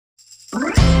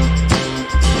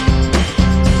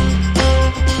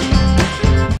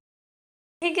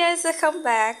guys, welcome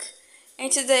back.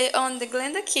 And today on the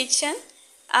Glenda kitchen,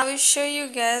 I will show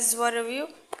you guys what I will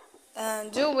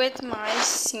do with my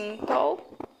simple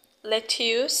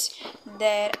lettuce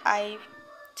that I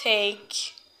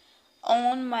take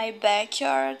on my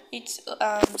backyard. It's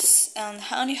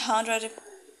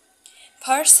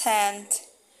 100%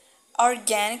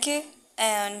 organic,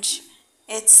 and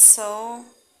it's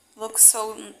looks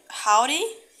so healthy,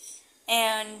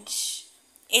 and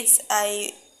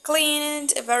I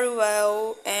cleaned it very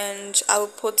well, and I will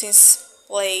put this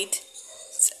plate.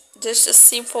 Just a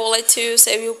simple lettuce.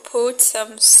 I will put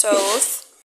some salt.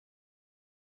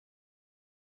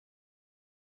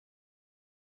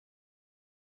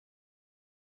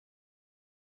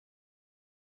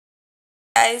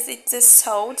 Guys, it's the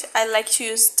salt. I like to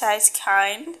use this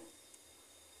kind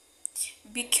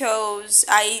because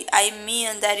I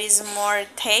mean that is more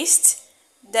taste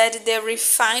than the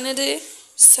refined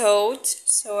salt.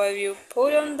 So I will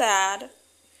put on that,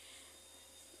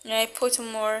 and I put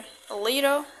more a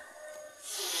little.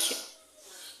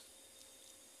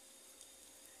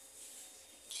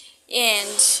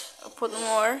 And I'll put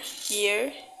more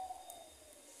here,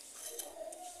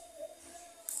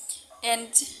 and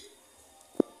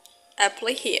apple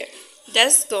here.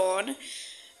 That's gone.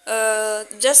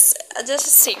 Just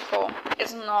simple.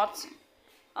 It's not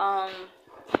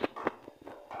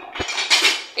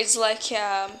it's like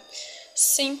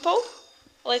simple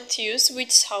lettuce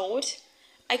with salt.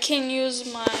 I can use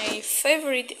my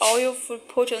favorite oil for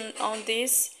put on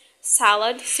this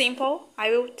salad. Simple.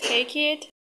 I will take it.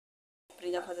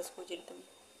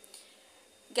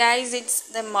 Guys, it's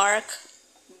the Mark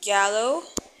Gallo.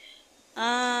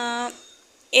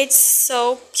 It's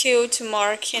so cute,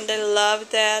 Mark, and I love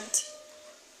that.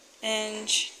 And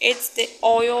it's the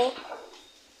olive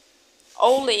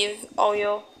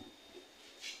oil.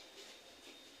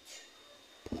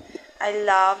 I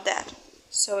love that.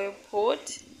 So I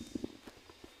put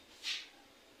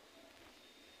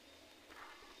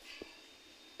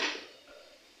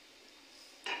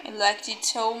I liked it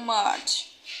so much.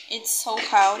 It's so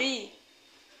healthy.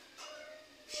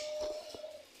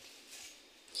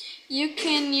 You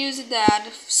can use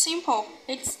that simple.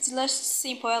 It's just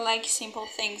simple. I like simple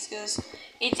things because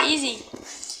it's easy,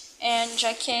 and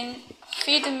I can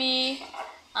feed me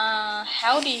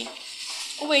healthy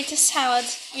with salad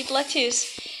with lettuce.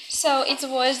 So it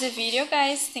was the video,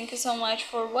 guys. Thank you so much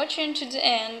for watching to the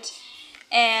end.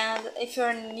 And if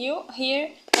you're new here,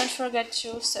 don't forget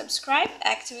to subscribe,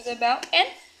 activate the bell, and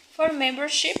for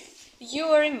membership, you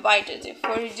are invited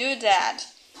for do that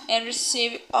and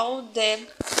receive all the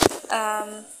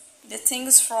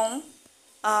things from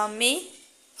me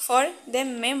for the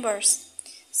members.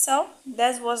 So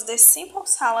that was the simple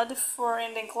salad for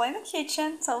in the Glenda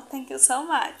kitchen. So thank you so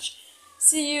much.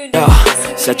 See you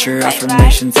next set your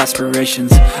affirmations,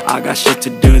 aspirations. I got shit to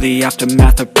do, the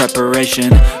aftermath of preparation.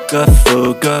 Good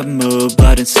food, good mood,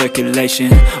 blood in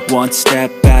circulation. One step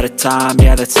at a time,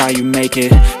 yeah, that's how you make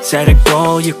it. Set a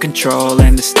goal you control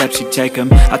and the steps you take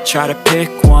them. I try to pick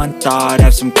one thought,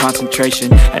 have some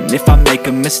concentration. And if I make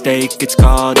a mistake, it's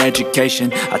called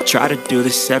education. I try to do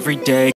this every day.